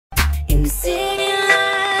city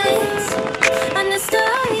lights and the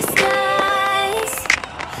starry skies.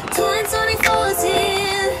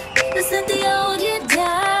 2014, let's let the old year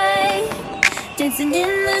die. Dancing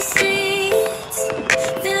in the streets,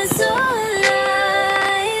 feeling so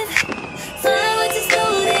alive. Fireworks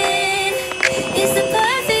exploding, it's the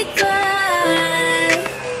perfect vibe.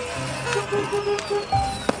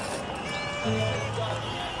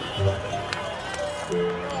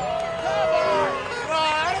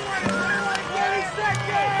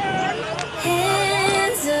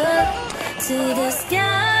 Hands up to the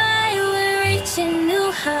sky, we're reaching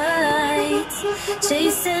new heights,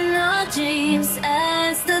 chasing our dreams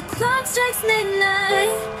as the clock strikes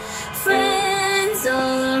midnight. Friends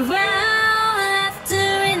all around,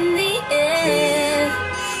 laughter in the air.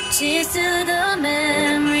 Cheers to the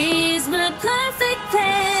memories, we're a perfect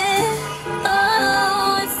pair.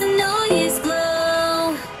 Oh, it's the New Year's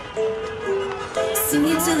glow,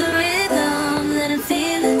 singing to the rhythm, letting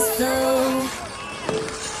feelings flow.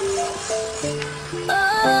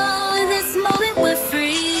 Oh, in this moment we're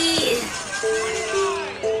free.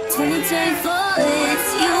 2024,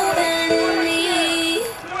 it's you and me.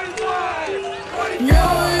 No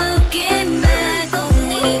looking back,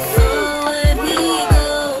 only forward we go.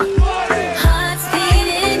 Hearts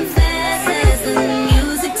beating fast as the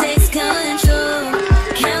music takes control.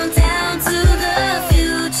 Countdown to the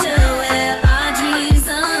future where our dreams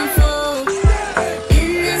unfold. In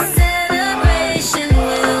this celebration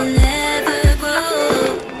we'll never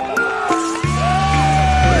grow.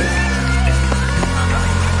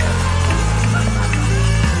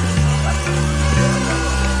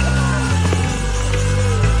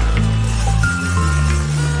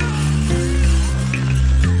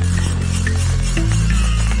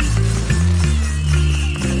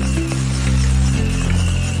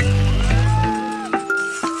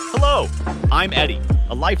 Hello, I'm Eddie,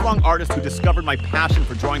 a lifelong artist who discovered my passion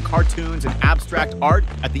for drawing cartoons and abstract art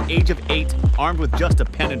at the age of 8, armed with just a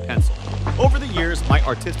pen and pencil. Over the years, my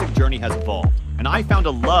artistic journey has evolved, and I found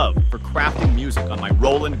a love for crafting music on my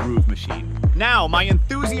ROLAND Groove machine. Now, my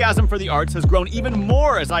enthusiasm for the arts has grown even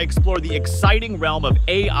more as I explore the exciting realm of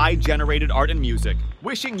AI-generated art and music.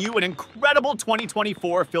 Wishing you an incredible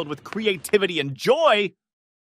 2024 filled with creativity and joy.